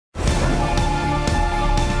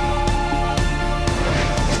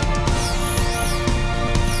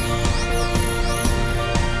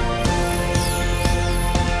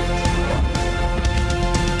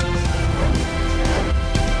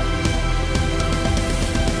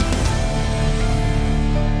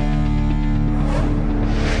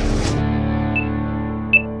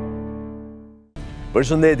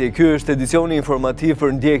Përshëndetje, ky është edicioni informativ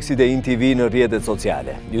për ndjekësit e TV në rrjetet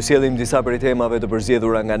sociale. Ju sjellim disa prej temave të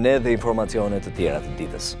përzgjedhura nga ne dhe informacione të tjera të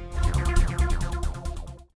ditës.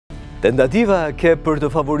 Tentativa për të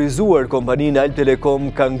favorizuar kompaninë Alp Telekom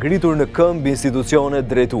ka ngritur në këmbë institucione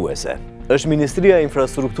drejtuese. Është Ministria e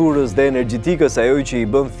Infrastrukturës dhe Energjetikës ajo që i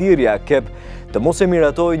bën thirrja të mos e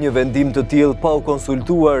miratojë një vendim të tillë pa u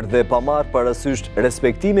konsultuar dhe pa marrë parasysh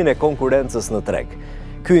respektimin e konkurrencës në treg.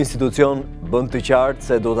 Ky institucion bën të qartë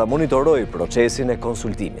se do ta monitorojë procesin e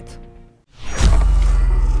konsultimit.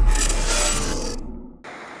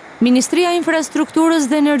 Ministria e Infrastrukturës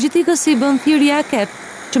dhe Energjetikës i bën thirrje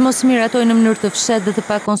që mos miratojë në mënyrë të fshehtë dhe të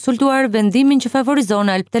pakonsultuar vendimin që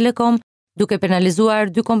favorizon Alp Telekom, duke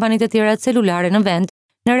penalizuar dy kompanitë të tjera celulare në vend.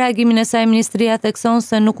 Në reagimin e saj, ministria thekson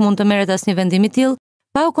se nuk mund të merret asnjë vendim i tillë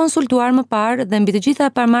pa u konsultuar më parë dhe mbi të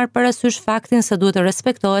gjitha pa marrë parasysh faktin se duhet të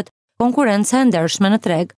respektohet konkurrenca e ndershme në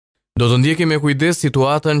treg. Do të ndjekim me kujdes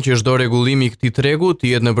situatën që çdo rregullim i këtij tregu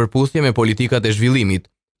të jetë në përputhje me politikat e zhvillimit,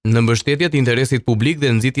 në mbështetje të interesit publik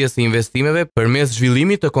dhe nxitjes së investimeve përmes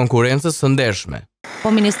zhvillimit të konkurrencës së ndershme. Po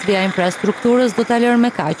Ministria e Infrastrukturës do ta lërë me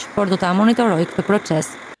kaq, por do ta monitorojë këtë proces.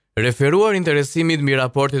 Referuar interesimit mbi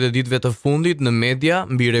raportet e ditëve të fundit në media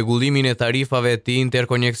mbi rregullimin e tarifave të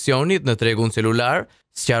interkoneksionit në tregun celular,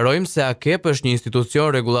 sqarojmë se AKEP është një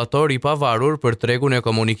institucion rregullator i pavarur për tregun e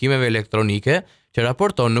komunikimeve elektronike që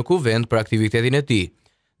raporton në kuvend për aktivitetin e tij.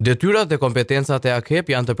 Detyrat dhe kompetencat e AKEP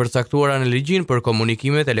janë të përcaktuara në ligjin për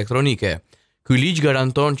komunikimet elektronike. Ky ligj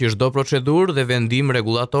garanton që çdo procedurë dhe vendim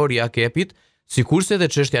rregullator i AKEP-it, sikurse dhe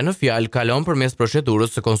çështja në fjalë, kalon përmes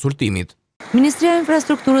procedurës së konsultimit. Ministria e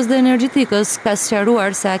Infrastrukturës dhe Energjetikës ka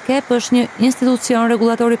sqaruar se AKEP është një institucion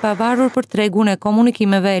rregullator i pavarur për tregun e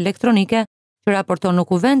komunikimeve elektronike që raporton në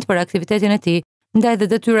kuvend për aktivitetin e tij, ndaj dhe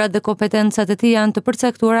detyrat dhe kompetencat e tij janë të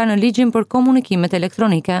përcaktuara në ligjin për komunikimet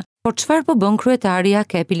elektronike. Por çfarë po bën kryetari i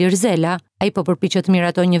AKEP Ilir Zela? Ai po përpiqet të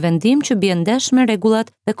miratojë një vendim që bie ndesh me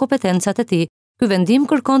rregullat dhe kompetencat e tij. Ky vendim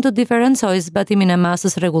kërkon të diferencojë zbatimin e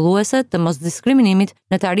masës rregulluese të mosdiskriminimit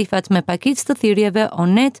në tarifat me pakicë të thirrjeve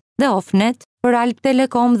on-net dhe off-net për Alp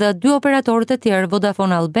Telekom dhe dy operatorët e tjerë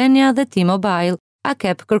Vodafone Albania dhe T-Mobile.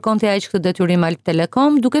 AKEP kërkon të heqë këtë detyrim Alp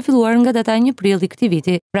Telekom duke filluar nga data 1 prill i këtij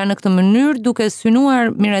viti. Pra në këtë mënyrë, duke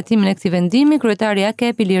synuar miratimin e këtij vendimi, kryetari i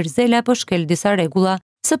AKEP Ilir Zela po shkel disa rregulla.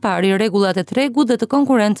 Së pari, rregullat e tregut dhe të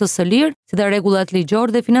konkurrencës së lirë, si dhe rregullat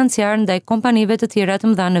ligjor dhe financiar ndaj kompanive të tjera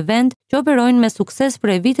të mëdha në vend që operojnë me sukses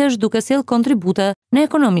prej vitesh duke sjellë kontribute në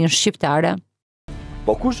ekonominë shqiptare.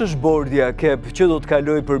 Po kush është bordi AKEP që do të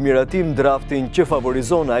kalojë për miratim draftin që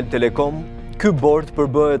favorizon Alp Telekom? Ky bord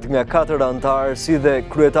përbëhet nga 4 antarë si dhe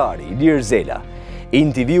kryetari Ilir Zela.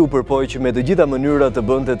 TV u përpoq me të gjitha mënyrat të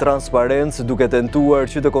bënte transparencë duke tentuar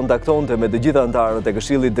që të kontaktonte me të gjitha antarët e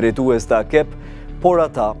Këshillit Drejtues të AKEP, por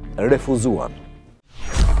ata refuzuan.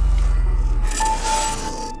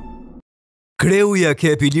 Kreu i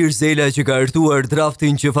AKEP Ilir Zela që ka artuar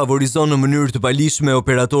draftin që favorizon në mënyrë të palishme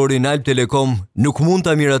operatorin Alp Telekom nuk mund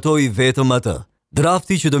ta miratojë vetëm atë.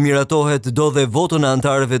 Drafti që do miratohet do dhe votën e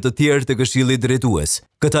antarëve të tjerë të Këshillit Drejtues.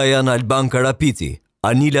 Këta janë Alban Karapici,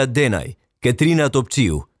 Anila Denaj, Ketrina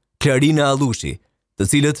Topçiu, Klarina Allushi, të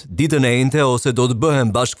cilët ditën e njëjtë ose do të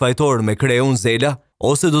bëhen bashkëfajtor me kreun Zela,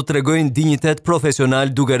 ose do të tregojnë dinjitet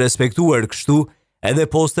profesional duke respektuar kështu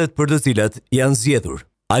edhe postet për të cilat janë zgjedhur.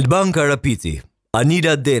 Alban Karapici,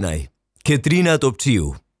 Anila Denaj, Ketrina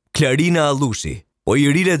Topçiu, Klarina Allushi. Po i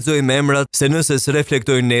rilexojmë emrat se nëse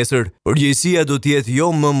s'reflektojnë nesër, përgjegjësia do të jetë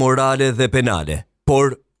jo më morale dhe penale,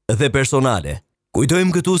 por dhe personale.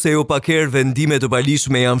 Kujtojmë këtu se jo pakherë vendime të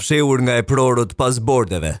palishme janë fshehur nga eprorët pas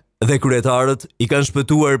bordeve dhe kryetarët i kanë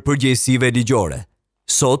shpëtuar përgjegjësive ligjore.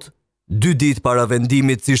 Sot, 2 ditë para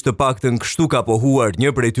vendimit, siç të paktën kështu ka pohuar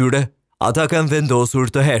një prej tyre, ata kanë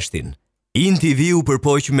vendosur të heshtin. TV u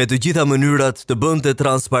përpoq me të gjitha mënyrat të bënte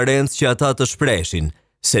transparencë që ata të shpreshin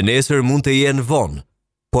se nesër mund të jenë vonë,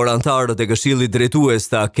 por antarët e Këshillit Drejtues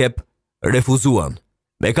të AKEP refuzuan.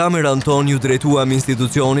 Me kameran tonë ju drejtuam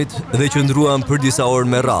institucionit dhe qëndruam për disa orë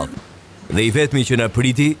me radhë. Dhe i vetmi që na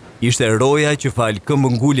priti ishte roja që fal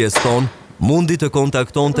këmbënguljes tonë mundi të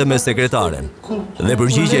kontaktonte me sekretaren. Dhe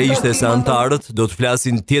përgjigjja ishte se antarët do të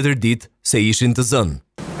flasin tjetër ditë se ishin të zënë.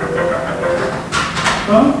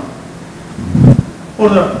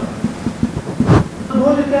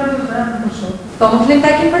 Po më flim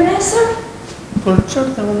takim për nesër? Por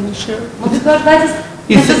çfarë të mund të shërë? Mund të thosh vajzës,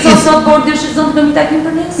 nëse sot bordi është i zonë të bëmi takim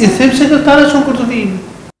për nesër? I them sekretarët që kur të vinë.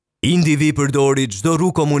 TV përdori çdo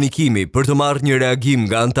rrugë komunikimi për të marrë një reagim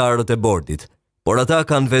nga antarët e bordit, por ata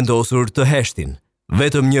kanë vendosur të heshtin.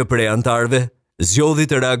 Vetëm një prej antarëve zgjodhi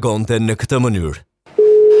të reagonte në këtë mënyrë.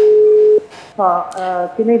 Po,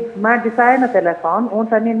 kemi marrë disa herë në telefon,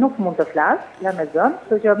 unë tani nuk mund të flas, jam e zënë,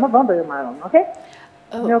 kështu që më vonë do ju marr unë, okay?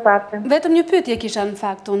 Vetëm një pyetje kisha në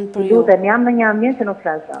fakt unë për ju. Lutem, jam në një ambient që nuk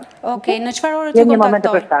flas dot. Okej, në çfarë ore të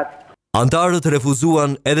kontaktoj? Antarët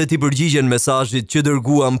refuzuan edhe t'i përgjigjen mesazhit që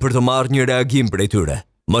dërguam për të marrë një reagim prej tyre.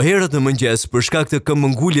 Më herët në mëngjes, për shkak të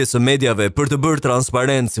këmbënguljes së mediave për të bërë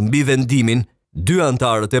transparencë mbi vendimin, 2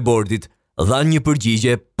 antarët e bordit dhanë një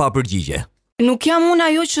përgjigje pa përgjigje. Nuk jam unë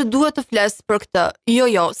ajo që duhet të flas për këtë.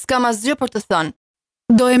 Jo, s'kam asgjë për të thënë.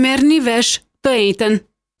 Do e merrni vesh të njëjtën.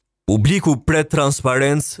 Publiku pret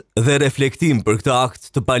transparencë dhe reflektim për këtë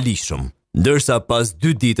akt të palishëm, ndërsa pas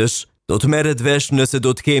 2 ditësh do të merret vesh nëse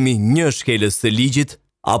do të kemi 1 shkelës të ligjit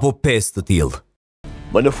apo 5 të tillë.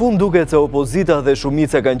 Më në fund duket se opozita dhe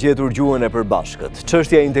shumica kanë gjetur gjuhën e përbashkët.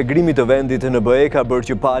 Çështja e integrimit të vendit në BE ka bërë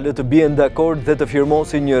që palët të bien dakord dhe të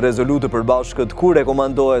firmosin një rezolutë të përbashkët ku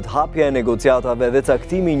rekomandohet hapja e negociatave dhe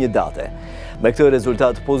caktimi një date. Me këtë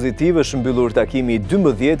rezultat pozitiv është mbyllur takimi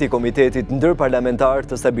 12 i Komitetit Ndërparlamentar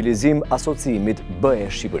të Stabilizim Asociimit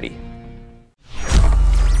BE Shqipëri.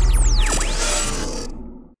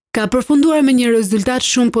 Ka përfunduar me një rezultat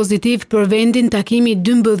shumë pozitiv për vendin takimi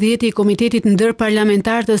 12 i Komitetit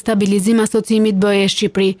Ndërparlamentar të Stabilizim Asociimit BE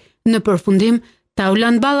Shqipëri. Në përfundim,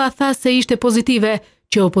 Taulan Balla tha se ishte pozitive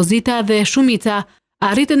që opozita dhe shumica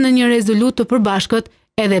arritën në një rezolutë të përbashkët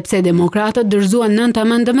edhe pse demokratët dorëzuan 9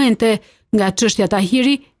 amendamente nga çështja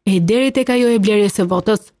Tahiri e deri tek ajo e blerjes së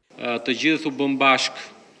votës. Të gjithë u bën bashk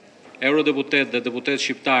eurodeputet dhe deputet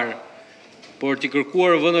shqiptar por t'i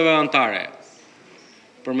kërkuar vendeve anëtare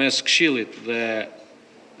përmes Këshillit dhe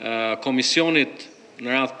Komisionit në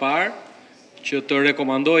radhë parë që të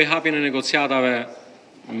rekomandoj hapjen e negociatave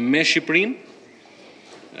me Shqipërinë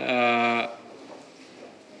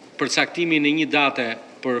për caktimin e një date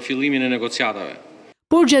për fillimin e negociatave.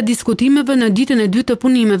 Por gjatë diskutimeve në ditën e 2 të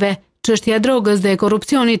punimeve, çështja e drogës dhe e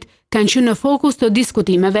korrupsionit kanë qenë në fokus të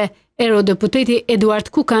diskutimeve. Eurodeputeti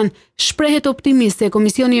Eduard Kukan shprehet optimist se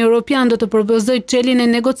Komisioni Evropian do të propozojë çeljen e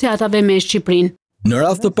negociatave me Shqipërinë. Në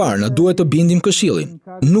radhë të parë, në duhet të bindim Këshillin.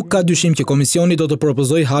 Nuk ka dyshim që Komisioni do të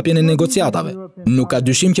propozojë hapjen e negociatave. Nuk ka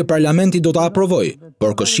dyshim që Parlamenti do të aprovojë,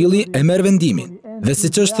 por Këshilli e merr vendimin. Dhe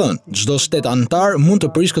siç është thënë, çdo shtet anëtar mund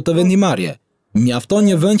të prish këtë vendimarrje. Mjafton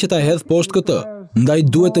një vend që ta hedh poshtë këtë. Ndaj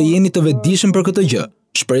duhet të jeni të vetëdijshëm për këtë gjë.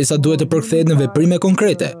 Shpresa duhet të përkthehet në veprime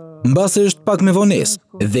konkrete. Mbase është pak me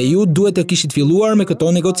vonesë dhe ju duhet të kishit filluar me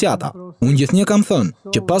këto negociata. Unë gjithnjë kam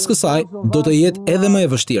thënë që pas kësaj do të jetë edhe më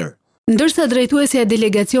e vështirë. Ndërsa drejtuesja e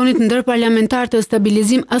delegacionit ndërparlamentar të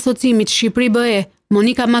Stabilizim Asociimit Shqipëri-BE,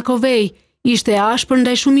 Monika Makovej, ishte ashpër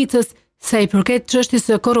ndaj shumicës sa i përket çështjes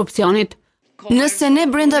së korrupsionit. Nëse ne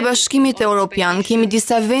brenda Bashkimit Evropian kemi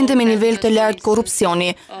disa vende me nivel të lartë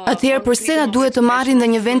korrupsioni, atëherë pse na duhet të marrin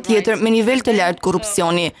dhe një vend tjetër me nivel të lartë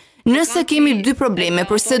korrupsioni? Nëse kemi 2 probleme,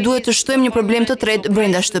 pse duhet të shtojmë një problem të tretë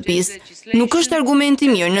brenda shtëpisë? Nuk është argument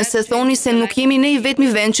i mirë nëse thoni se nuk jemi ne i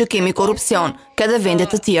vetmi vend që kemi korrupsion, ka dhe vende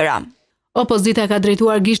të tjera. Opozita ka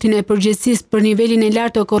drejtuar gishtin e përgjegjësisë për nivelin e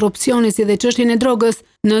lartë të korrupsionit si dhe çështjen e drogës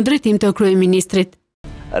në drejtim të kryeministrit.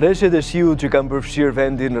 Rreshtet e shiut që kanë përfshirë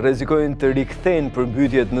vendin rrezikojnë të rikthejnë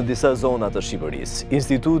përmbytjet në disa zona të Shqipërisë.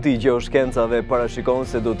 Instituti i Gjeoshkencave parashikon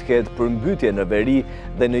se do të ketë përmbytje në veri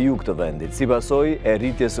dhe në jug të vendit, si pasojë e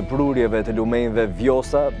rritjes së prurjeve të lumenjve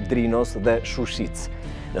Vjosa, Drinos dhe Shushic.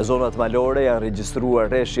 Në zonat malore janë regjistruar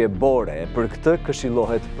rreshje bore, për këtë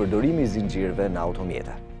këshillohet përdorimi i zinxhirëve në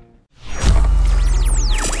automjete.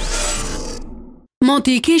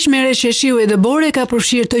 Moti i keq me rreshje shiu e dëbore ka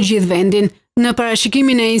përfshirë të gjithë vendin. Në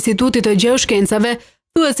parashikimin e Institutit të Gjeoshkencave,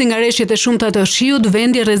 thuhet se nga rreshjet e shumta të shiut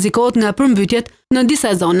vendi rrezikohet nga përmbytjet në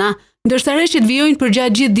disa zona. Ndërsa rreshjet vijojnë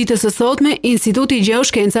përgjatë gjithë ditës së sotme, Instituti i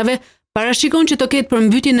Gjeoshkencave parashikon që të ketë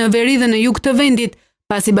përmbytje në veri dhe në jug të vendit,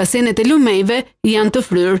 pasi basenet e lumejve janë të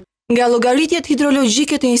fryrë. Nga llogaritjet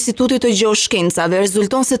hidrologjike të Institutit të Gjeoshkencave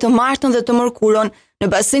rezulton se të martën dhe të mërkurën në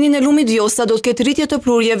basenin e lumit Vjosa do të ketë rritje të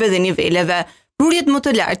prurjeve dhe niveleve. Prurjet më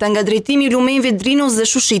të larta nga drejtimi i lumenjve Drinos dhe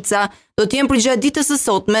Shushica do të jenë përgjatë ditës së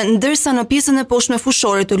sotme, ndërsa në pjesën e poshtme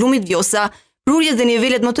fushore të lumit Vjosa, prurjet dhe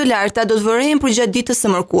nivelet më të larta do të vërejnë përgjatë ditës së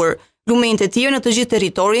mërkurë. Lumenjtë e tjerë në të gjithë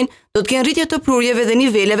territorin do të kenë rritje të prurjeve dhe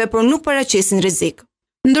niveleve, por nuk paraqesin rrezik.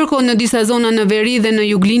 Ndërkohë në disa zona në veri dhe në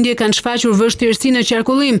juglindje kanë shfaqur vështirësi në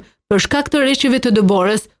qarkullim për shkak të rreshjeve të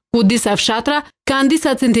dëborës, ku disa fshatra kanë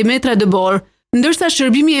disa centimetra dëbor. Ndërsa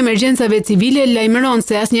shërbimi i emergjencave civile lajmëron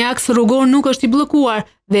se asnjë aks rrugor nuk është i bllokuar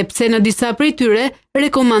dhe pse në disa prej tyre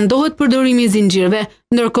rekomandohet përdorimi i zinxhirëve,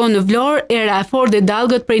 ndërkohë në Vlorë, Erafor dhe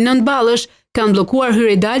Dallgët prej 9 ballësh kanë bllokuar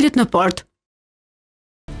hyrje daljet në port.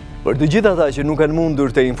 Për të gjithë ata që nuk kanë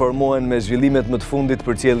mundur të informohen me zhvillimet më të fundit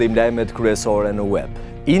për cilëlim lajmet kryesore në web,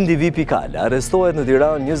 Indivi Pikal arrestohet në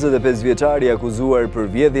Tiranë 25 vjeçari akuzuar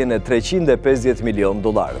për vjedhjen e 350 milion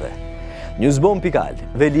dollarëve. Njëzbon Pikal,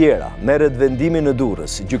 Veliera, merret vendimin në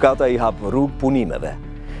Durrës, gjykata i hap rrugë punimeve.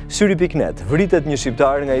 Syri.net, vritet një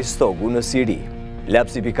shqiptar nga Istogu në Siri.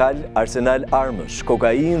 Lapsi Pikal, arsenal armësh,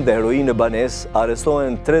 kokainë dhe heroinë banes,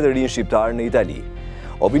 arrestohen 3 të rinj shqiptar në Itali.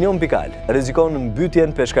 Opinion Pikal, rrezikon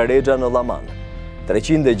mbytjen peshkaregja në Llaman.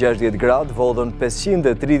 360 gradë vodhën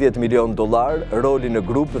 530 milion dollar, roli në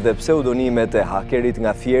grup dhe pseudonimet e hakerit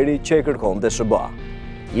nga Fieri që e kërkonte SBA.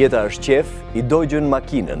 Jeta është qef, i dogjën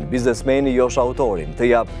makinën, biznesmeni josh autorin,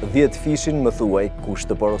 të jap 10 fishin më thuaj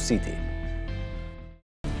kusht të porositi.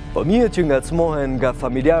 Fëmijët që ngacmohen nga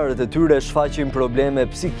familjarët e tyre shfaqin probleme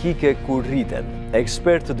psikike kur rriten.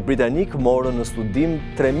 Ekspertët britanik morën në studim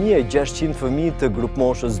 3600 fëmijë të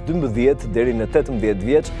grupmoshës 12 deri në 18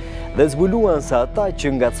 vjeç dhe zbuluan se ata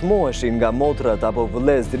që ngacmoheshin nga motrat apo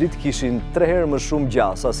vëllezërit kishin 3 herë më shumë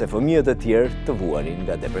gjasa se fëmijët e tjerë të vuanin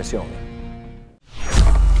nga depresioni.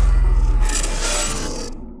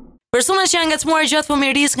 Personat që janë ngacmuar gjatë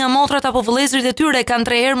fëmijërisë nga motrat apo vëllezërit e tyre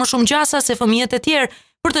kanë 3 herë më shumë gjasa se fëmijët e tjerë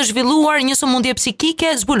për të zhvilluar një sëmundje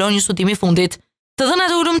psikike, zbulon një studim i fundit. Të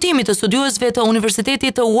dhënat e ulëmtimit të studiuesve të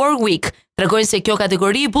Universitetit të Warwick tregojnë se kjo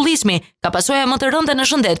kategori bullizmi ka pasoja më të rënda në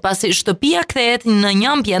shëndet pasi shtëpia kthehet në një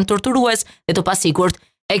ambient torturues dhe të pasigurt.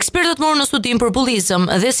 Ekspertët morën në studim për bullizëm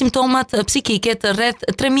dhe simptomat psikike të rreth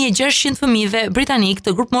 3600 fëmijëve britanik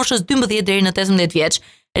të grupmoshës 12 deri në 18 vjeç.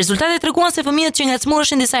 Rezultatet treguan se fëmijët që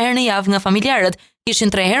ngacmoheshin disa herë në javë nga familjarët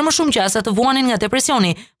kishin 3 herë më shumë gjasa të vuanin nga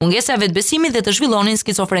depresioni, mungesa e vetbesimit dhe të zhvillonin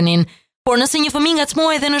skizofrenin. Por nëse një fëmijë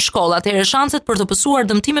ngacmohej edhe në shkollë, atëherë shanset për të pësuar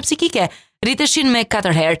dëmtime psikike rriteshin me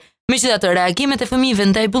 4 herë. Megjithatë, reagimet e fëmijëve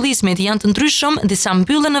ndaj bullizmit janë të ndryshëm, disa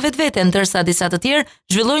mbyllen në vetvete, ndërsa disa të tjerë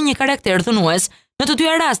zhvillojnë një karakter dhënues. Në të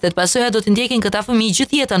dyja rastet, pasojat do të ndjekin këta fëmijë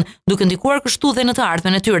gjithë jetën, duke ndikuar kështu dhe në të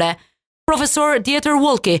ardhmen e tyre. Profesor Dieter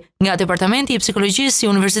Wolke, nga Departamenti i Psikologjisë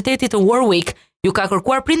i Universitetit të Warwick, ju ka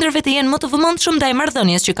kërkuar prindërve të jenë më të vëmendshëm ndaj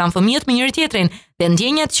marrëdhënies që kanë fëmijët me njëri tjetrin dhe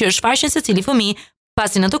ndjenjat që shfaqen secili fëmijë,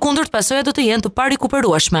 pasi në të kundërt pasojat do të jenë të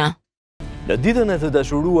parikuperueshme. Në ditën e të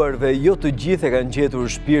dashuruarve, jo të gjithë e kanë gjetur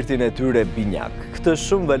shpirtin e tyre binjak. Këtë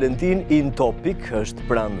Shën Valentin in topic është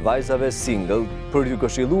pranë vajzave single për t'ju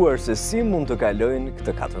këshilluar se si mund të kalojnë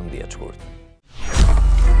këtë 14 shkurt.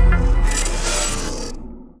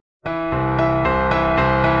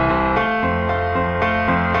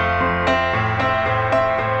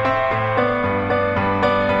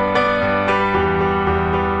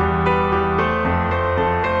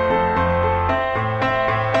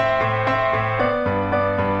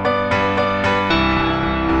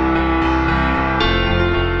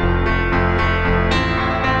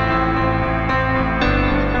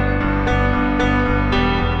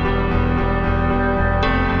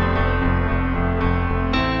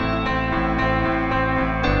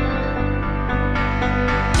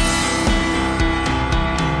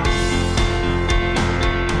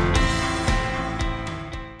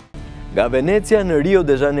 Nga Venecia në Rio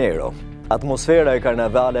de Janeiro, atmosfera e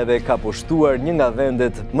karnavaleve ka pushtuar një nga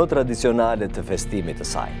vendet më tradicionale të festimit të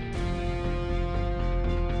saj.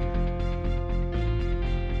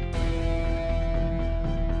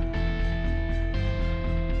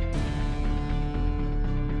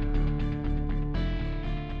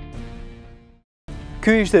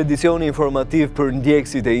 Ky ishte edicioni informativ për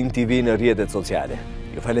ndjekësit e TV në rrjetet sociale.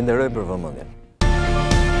 Ju falenderoj për vëmendjen.